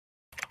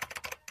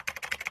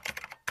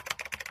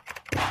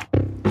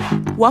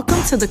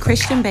Welcome to the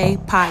Christian Bae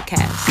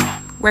podcast,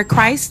 where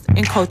Christ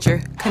and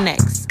culture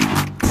connects.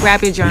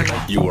 Grab your journal.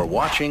 You are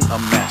watching a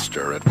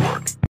master at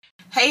work.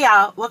 Hey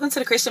y'all, welcome to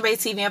the Christian Bae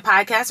TV and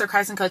podcast, where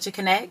Christ and culture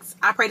connects.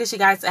 I pray that you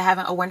guys are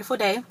having a wonderful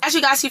day. As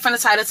you guys see from the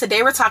title,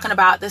 today we're talking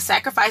about the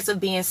sacrifice of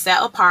being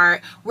set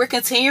apart. We're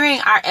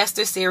continuing our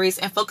Esther series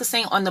and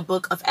focusing on the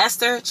book of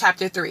Esther,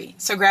 chapter 3.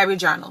 So grab your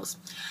journals.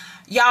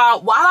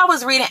 Y'all, while I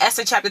was reading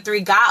Esther chapter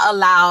 3, God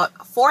allowed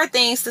 4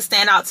 things to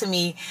stand out to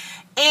me.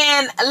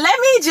 And let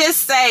me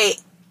just say,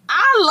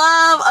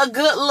 I love a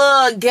good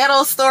little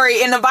ghetto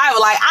story in the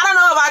Bible. Like, I don't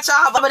know about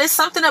y'all, but it's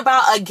something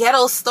about a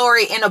ghetto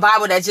story in the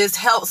Bible that just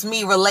helps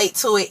me relate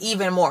to it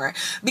even more.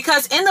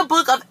 Because in the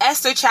book of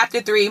Esther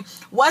chapter 3,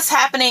 what's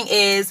happening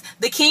is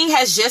the king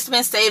has just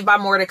been saved by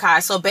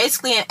Mordecai. So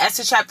basically in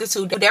Esther chapter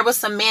 2, there was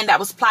some man that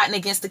was plotting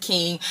against the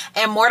king.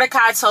 And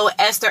Mordecai told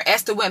Esther.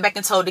 Esther went back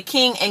and told the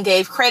king and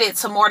gave credit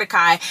to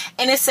Mordecai.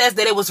 And it says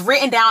that it was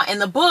written down in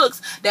the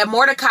books that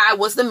Mordecai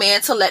was the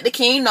man to let the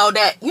king know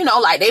that, you know,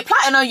 like they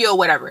plotting on you or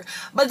whatever.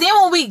 But then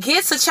when we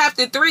get to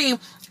chapter 3,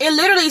 it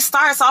literally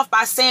starts off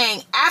by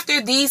saying,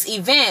 after these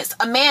events,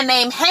 a man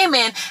named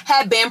Haman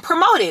had been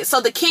promoted. So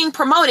the king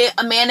promoted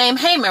a man named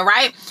Haman,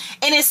 right?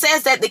 And it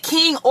says that the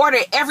king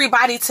ordered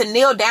everybody to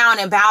kneel down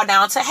and bow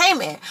down to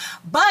Haman.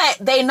 But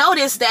they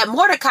noticed that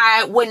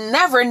Mordecai would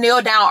never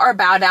kneel down or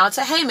bow down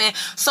to Haman.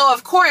 So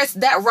of course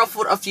that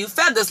ruffled a few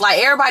feathers, like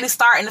everybody's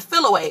starting to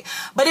feel away.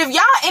 But if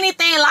y'all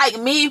anything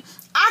like me,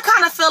 I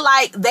kind of feel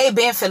like they've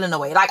been feeling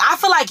away. Like, I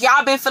feel like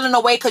y'all been feeling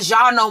away because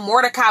y'all know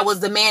Mordecai was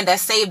the man that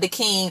saved the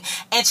king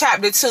in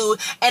chapter 2.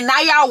 And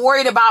now y'all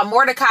worried about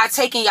Mordecai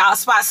taking y'all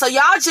spot. So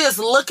y'all just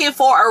looking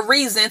for a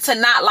reason to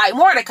not like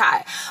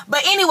Mordecai.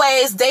 But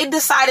anyways, they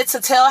decided to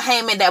tell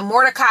Haman that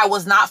Mordecai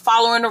was not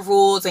following the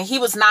rules and he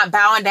was not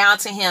bowing down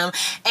to him.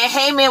 And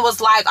Haman was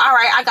like, all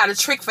right, I got a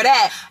trick for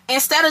that.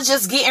 Instead of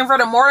just getting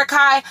rid of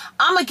Mordecai,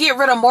 I'm going to get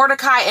rid of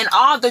Mordecai and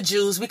all the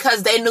Jews,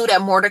 because they knew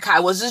that Mordecai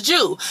was a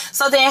Jew.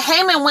 So then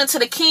Haman went to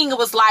the king and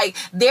was like,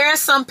 there are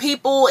some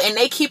people and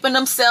they keeping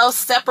themselves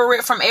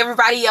separate from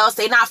everybody else.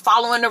 They not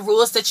following the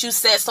rules that you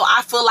set. So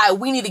I feel like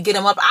we need to get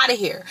them up out of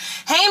here.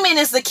 Haman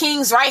is the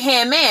king's right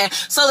hand man.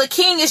 So the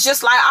king is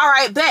just like, all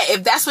right, bet.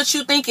 If that's what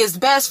you think is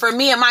best for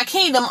me and my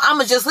kingdom, I'm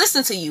going to just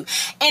listen to you.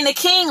 And the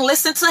king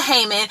listened to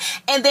Haman.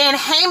 And then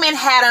Haman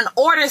had an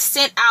order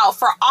sent out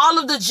for all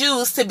of the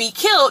Jews to be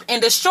killed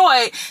and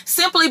destroyed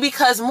simply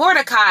because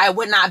Mordecai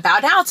would not bow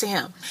down to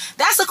him.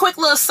 That's a quick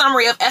little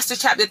summary of Esther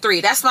chapter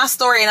 3. That's my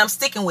story and I'm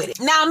sticking with it.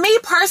 Now, me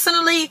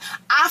personally,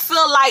 I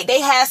feel like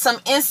they had some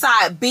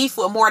inside beef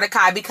with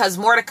Mordecai because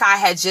Mordecai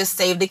had just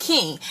saved the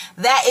king.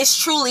 That is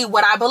truly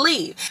what I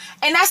believe.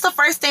 And that's the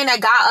first thing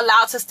that God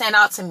allowed to stand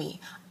out to me.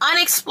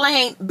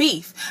 Unexplained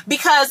beef.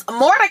 Because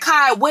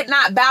Mordecai would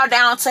not bow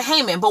down to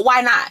Haman, but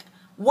why not?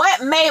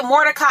 What made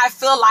Mordecai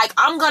feel like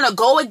I'm going to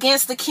go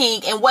against the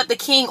king and what the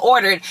king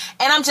ordered,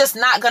 and I'm just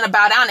not going to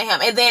bow down to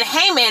him? And then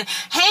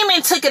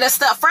Haman took it a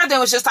step further and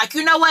was just like,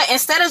 you know what?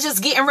 Instead of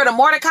just getting rid of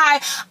Mordecai,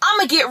 I'm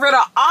going to get rid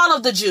of all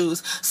of the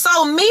Jews.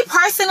 So me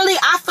personally,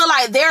 I feel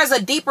like there's a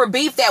deeper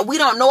beef that we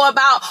don't know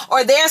about,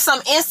 or there's some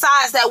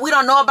insides that we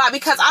don't know about,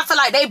 because I feel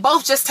like they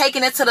both just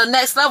taking it to the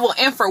next level.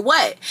 And for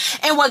what?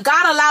 And what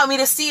God allowed me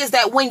to see is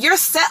that when you're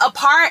set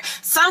apart,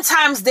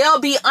 sometimes there'll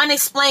be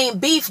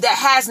unexplained beef that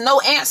has no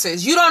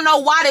answers. You don't know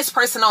why this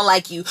person don't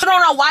like you. You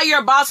don't know why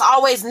your boss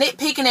always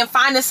nitpicking and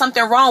finding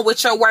something wrong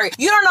with your work.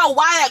 You don't know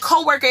why that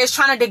coworker is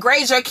trying to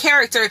degrade your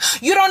character.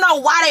 You don't know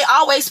why they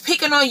always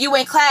picking on you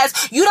in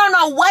class. You don't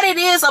know what it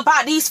is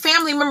about these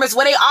family members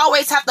where they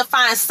always have to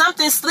find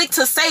something slick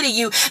to say to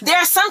you.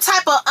 There's some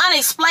type of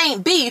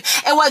unexplained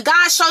beef. And what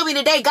God showed me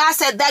today, God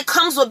said that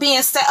comes with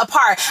being set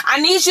apart.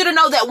 I need you to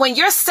know that when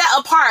you're set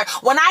apart,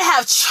 when I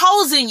have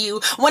chosen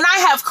you, when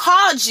I have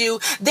called you,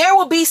 there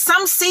will be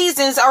some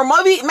seasons, or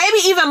maybe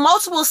even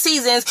multiple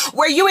seasons,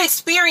 where you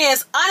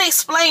experience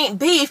unexplained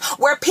beef,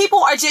 where people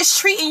are just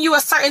treating you a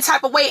certain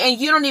type of way and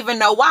you don't even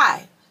know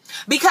why.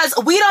 Because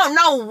we don't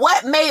know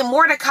what made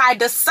Mordecai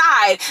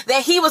decide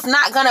that he was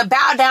not going to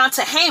bow down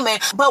to Haman,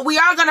 but we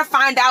are going to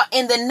find out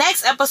in the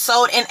next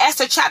episode in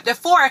Esther chapter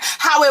 4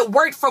 how it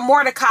worked for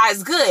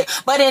Mordecai's good.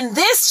 But in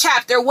this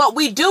chapter, what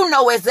we do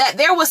know is that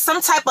there was some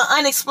type of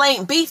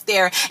unexplained beef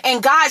there,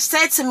 and God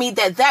said to me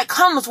that that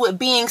comes with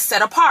being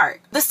set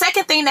apart. The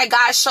second thing that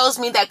God shows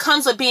me that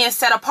comes with being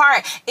set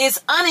apart is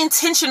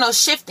unintentional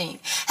shifting.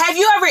 Have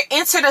you ever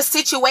entered a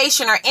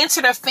situation or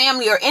entered a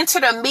family or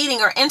entered a meeting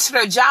or entered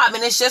a job,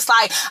 and it's just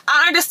like,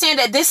 I understand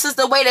that this is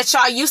the way that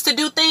y'all used to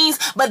do things,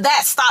 but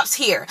that stops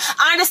here.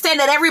 I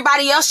understand that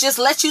everybody else just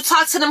let you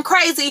talk to them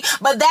crazy,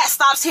 but that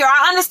stops here.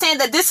 I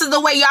understand that this is the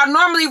way y'all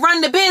normally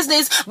run the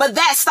business, but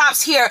that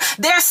stops here.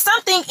 There's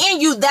something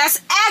in you that's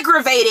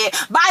aggravated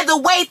by the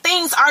way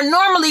things are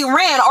normally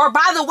ran, or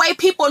by the way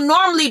people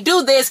normally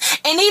do this.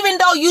 And even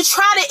though you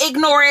try to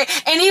ignore it,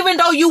 and even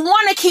though you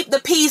want to keep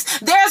the peace,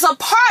 there's a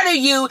part of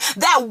you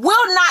that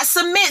will not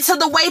submit to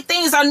the way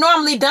things are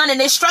normally done in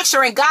this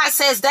structure. And God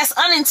says that's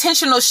unintentional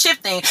unintentional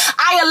shifting.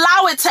 I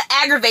allow it to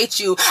aggravate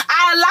you.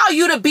 I allow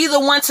you to be the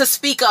one to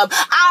speak up.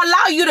 I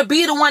allow you to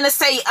be the one to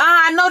say,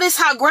 I know this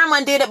how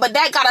grandma did it, but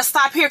that gotta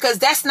stop here because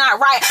that's not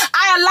right.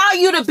 I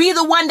allow you to be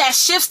the one that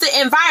shifts the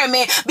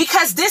environment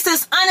because this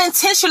is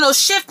unintentional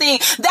shifting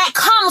that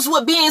comes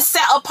with being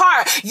set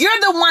apart. You're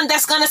the one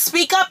that's gonna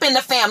speak up in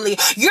the family.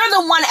 You're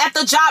the one at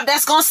the job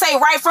that's gonna say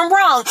right from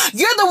wrong.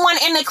 You're the one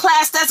in the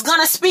class that's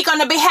gonna speak on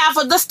the behalf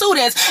of the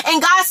students.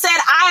 And God said,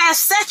 I have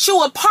set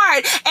you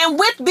apart. And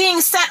with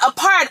being set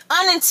apart,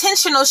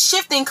 unintentional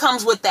shifting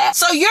comes with that.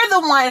 So you're the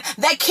one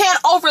that can't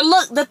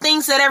overlook the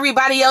things that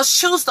everybody else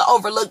chooses to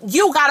overlook.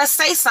 You gotta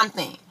say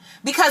something,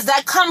 because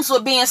that comes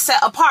with being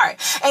set apart.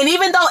 And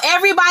even though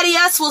everybody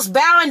else was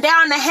bowing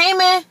down to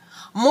Haman,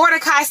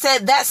 Mordecai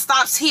said, that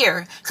stops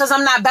here, because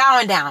I'm not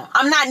bowing down.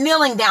 I'm not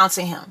kneeling down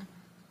to him.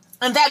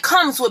 And that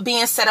comes with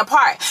being set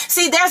apart.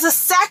 See, there's a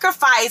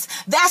sacrifice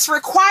that's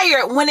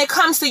required when it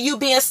comes to you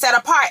being set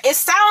apart. It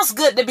sounds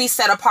good to be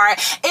set apart.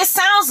 It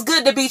sounds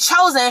good to be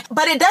chosen,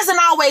 but it doesn't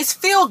always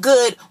feel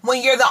good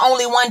when you're the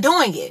only one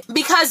doing it.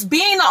 Because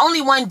being the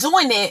only one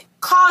doing it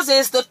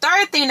causes the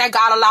third thing that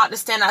God allowed to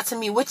stand out to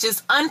me, which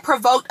is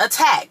unprovoked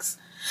attacks.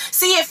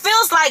 See, it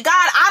feels like, God,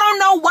 I don't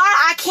know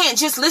why I can't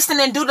just listen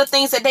and do the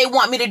things that they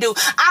want me to do.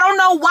 I don't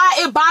know why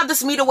it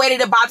bothers me the way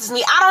that it bothers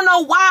me. I don't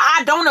know why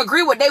I don't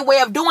agree with their way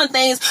of doing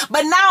things,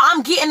 but now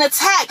I'm getting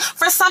attacked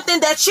for something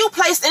that you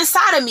placed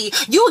inside of me.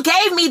 You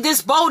gave me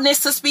this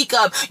boldness to speak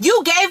up.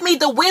 You gave me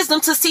the wisdom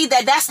to see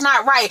that that's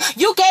not right.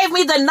 You gave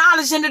me the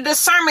knowledge and the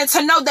discernment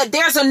to know that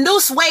there's a new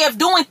way of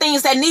doing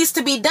things that needs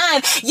to be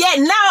done. Yet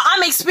now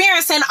I'm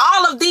experiencing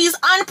all of these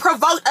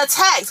unprovoked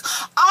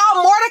attacks.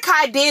 All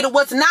Mordecai did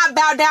was not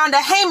bow down to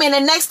Haman,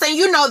 and next thing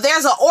you know,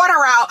 there's an order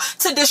out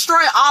to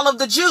destroy all of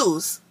the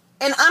Jews.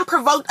 An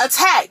unprovoked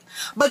attack.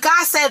 But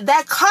God said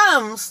that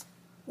comes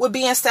with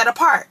being set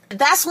apart.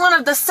 That's one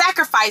of the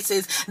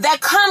sacrifices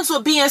that comes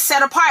with being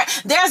set apart.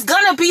 There's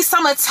gonna be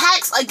some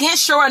attacks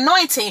against your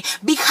anointing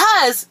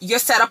because you're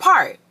set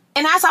apart.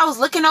 And as I was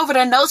looking over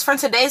the notes from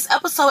today's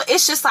episode,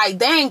 it's just like,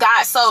 dang,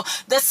 God. So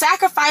the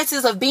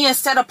sacrifices of being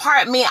set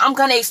apart mean I'm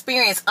going to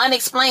experience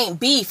unexplained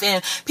beef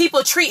and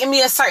people treating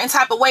me a certain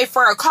type of way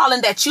for a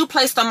calling that you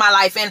placed on my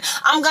life. And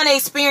I'm going to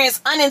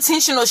experience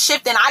unintentional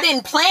shifting. I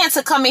didn't plan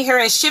to come in here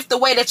and shift the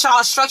way that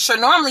y'all structure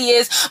normally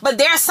is, but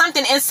there's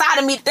something inside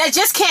of me that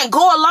just can't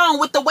go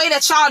along with the way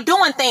that y'all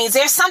doing things.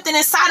 There's something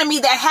inside of me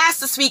that has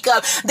to speak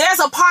up.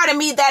 There's a part of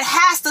me that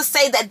has to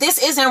say that this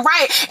isn't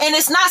right. And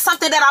it's not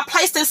something that I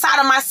placed inside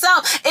of myself.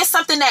 It's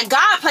something that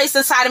God placed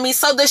inside of me.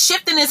 So the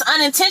shifting is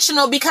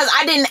unintentional because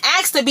I didn't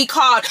ask to be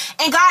called.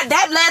 And God,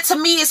 that led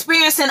to me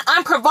experiencing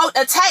unprovoked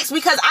attacks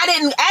because I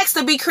didn't ask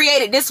to be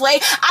created this way.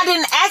 I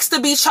didn't ask to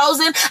be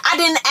chosen. I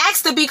didn't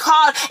ask to be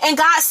called. And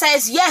God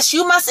says, yes,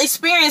 you must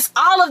experience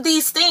all of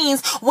these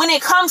things when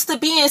it comes to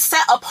being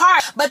set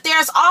apart. But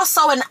there's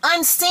also an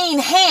unseen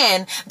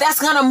hand that's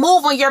going to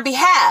move on your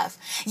behalf.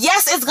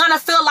 Yes, it's going to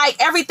feel like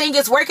everything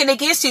is working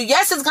against you.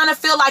 Yes, it's going to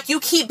feel like you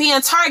keep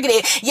being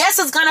targeted. Yes,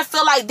 it's going to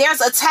feel like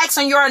there's attacks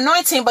on your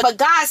anointing. But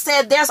God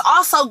said there's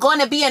also going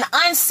to be an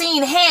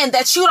unseen hand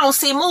that you don't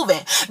see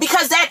moving,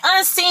 because that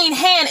unseen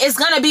hand is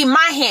going to be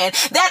my hand.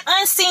 That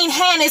unseen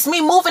hand is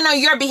me moving on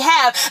your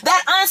behalf.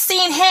 That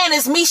unseen hand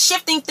is me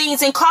shifting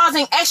things and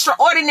causing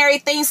extraordinary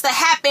things to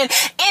happen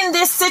in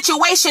this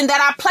situation that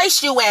I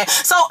placed you in.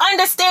 So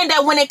understand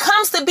that when it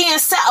comes to being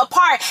set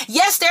apart,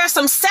 yes, there are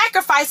some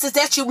sacrifices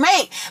that you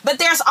make, but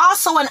there's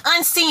also an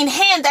unseen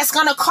hand that's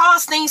going to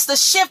cause things to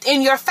shift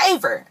in your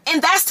favor.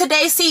 And that's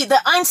today's seed, the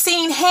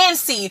unseen hand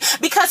seed.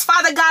 Because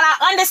Father God,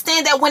 I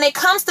understand that when it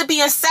comes to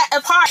being set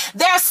apart,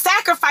 there are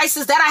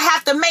sacrifices that I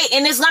have to make,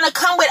 and it's going to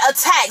come with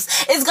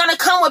attacks. It's going to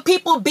come with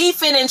people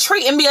beefing and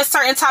treating me a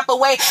certain type of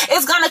way.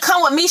 It's going to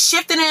come with me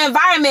shifting the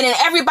environment and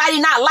everybody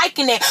not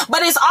liking it.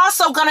 But it's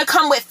also going to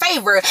come with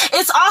favor.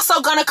 It's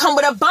also going to come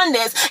with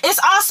abundance. It's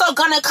also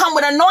going to come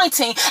with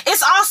anointing.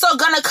 It's also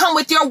going to come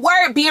with your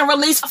word being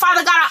released.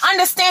 Father God, I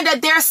understand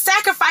that there are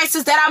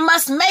sacrifices that I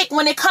must make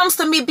when it comes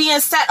to me being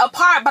set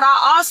apart, but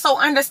I also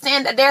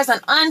understand that there's an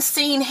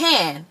unseen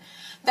hand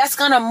that's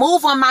going to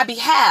move on my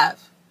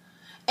behalf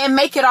and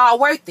make it all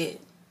worth it.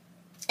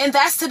 And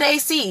that's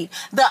today's seed,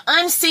 the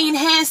unseen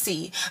hand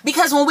seed.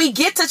 Because when we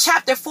get to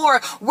chapter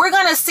 4, we're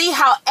going to see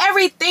how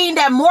everything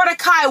that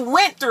Mordecai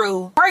went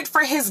through worked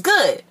for his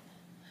good.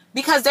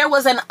 Because there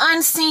was an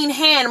unseen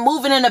hand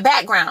moving in the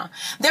background.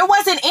 There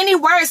wasn't any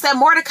words that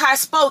Mordecai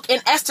spoke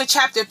in Esther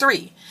chapter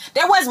 3.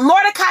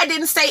 Mordecai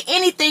didn't say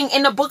anything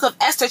in the book of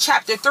Esther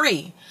chapter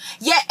 3.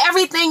 Yet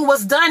everything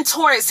was done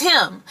towards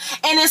him.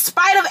 And in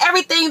spite of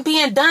everything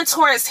being done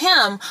towards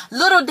him,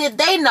 little did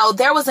they know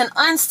there was an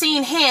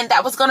unseen hand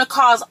that was going to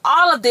cause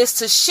all of this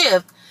to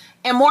shift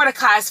in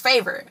Mordecai's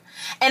favor.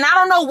 And I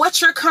don't know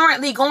what you're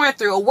currently going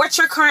through or what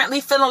you're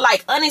currently feeling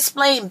like,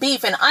 unexplained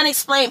beef and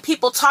unexplained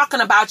people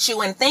talking about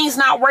you and things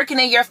not working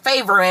in your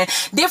favor and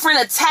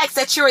different attacks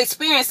that you're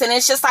experiencing.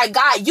 It's just like,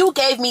 God, you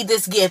gave me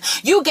this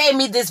gift. You gave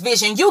me this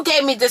vision. You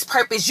gave me this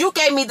purpose. You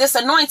gave me this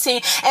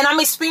anointing, and I'm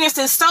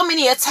experiencing so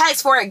many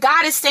attacks for it.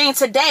 God is saying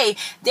today,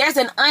 there's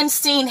an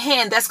unseen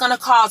hand that's going to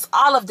cause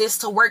all of this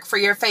to work for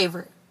your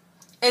favor.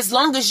 As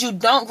long as you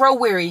don't grow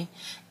weary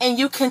and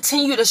you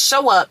continue to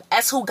show up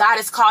as who God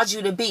has called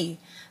you to be,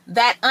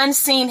 that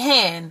unseen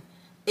hand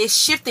is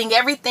shifting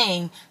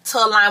everything to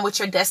align with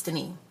your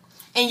destiny.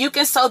 And you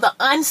can sow the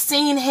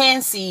unseen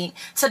hand seed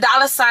to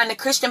 $ the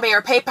Christian Bay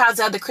or PayPal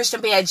Zelle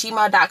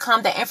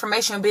thechristianbay@gmail.com. That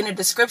information will be in the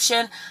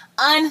description.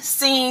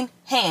 Unseen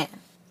hand.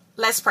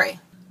 Let's pray.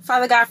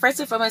 Father God, first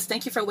and foremost,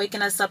 thank you for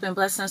waking us up and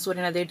blessing us with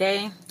another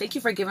day. Thank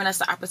you for giving us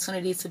the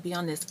opportunity to be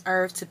on this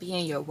earth, to be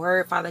in your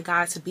word, Father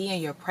God, to be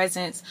in your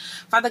presence.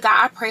 Father God,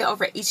 I pray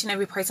over each and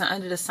every person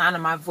under the sound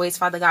of my voice,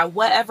 Father God,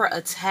 whatever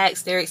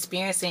attacks they're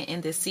experiencing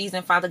in this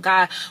season, Father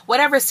God,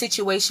 whatever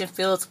situation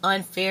feels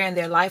unfair in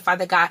their life,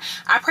 Father God,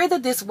 I pray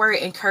that this word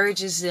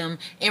encourages them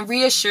and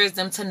reassures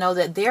them to know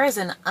that there is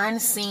an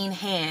unseen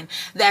hand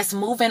that's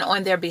moving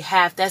on their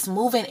behalf, that's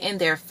moving in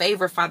their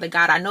favor, Father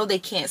God. I know they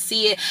can't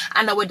see it.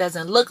 I know it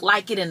doesn't look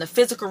like it in the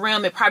physical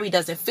realm. It probably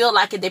doesn't feel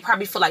like it. They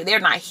probably feel like they're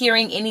not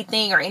hearing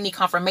anything or any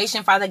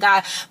confirmation, Father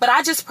God. But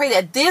I just pray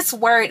that this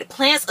word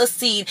plants a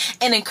seed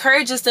and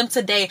encourages them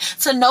today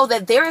to know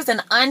that there is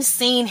an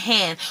unseen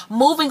hand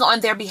moving on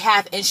their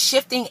behalf and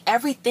shifting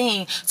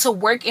everything to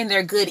work in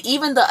their good.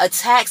 Even the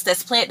attacks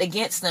that's planted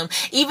against them,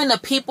 even the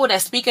people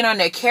that's speaking on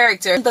their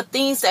character, the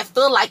things that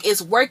feel like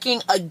it's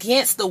working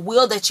against the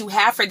will that you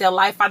have for their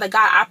life, Father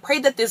God, I pray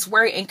that this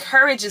word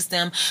encourages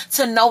them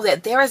to know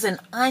that there is an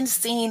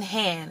unseen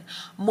hand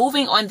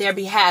moving on their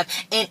behalf,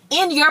 and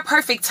in your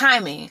perfect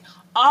timing,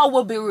 all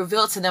will be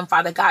revealed to them,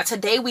 Father God.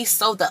 Today we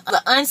sow the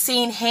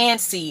unseen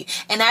hand seed,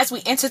 and as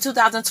we enter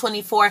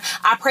 2024,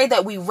 I pray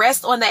that we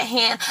rest on that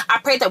hand. I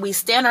pray that we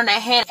stand on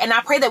that hand, and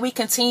I pray that we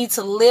continue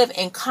to live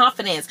in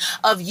confidence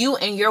of you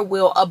and your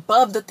will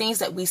above the things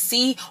that we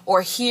see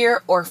or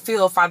hear or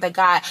feel, Father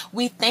God.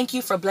 We thank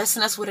you for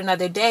blessing us with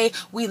another day.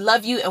 We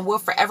love you and will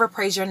forever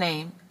praise your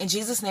name. In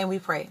Jesus' name we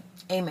pray.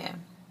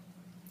 Amen.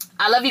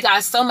 I love you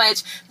guys so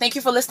much. Thank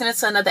you for listening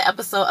to another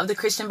episode of the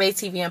Christian Bay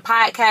TV and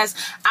Podcast.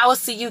 I will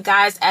see you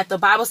guys at the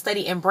Bible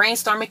Study and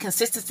Brainstorming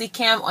Consistency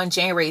Camp on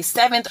January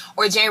 7th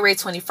or January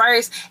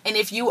 21st. And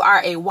if you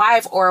are a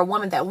wife or a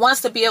woman that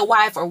wants to be a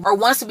wife or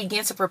wants to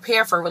begin to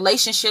prepare for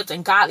relationships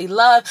and godly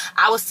love,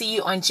 I will see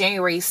you on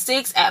January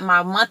 6th at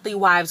my monthly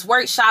Wives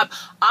Workshop.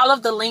 All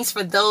of the links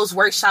for those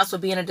workshops will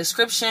be in the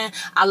description.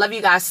 I love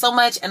you guys so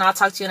much, and I'll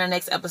talk to you in the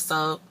next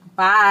episode.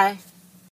 Bye.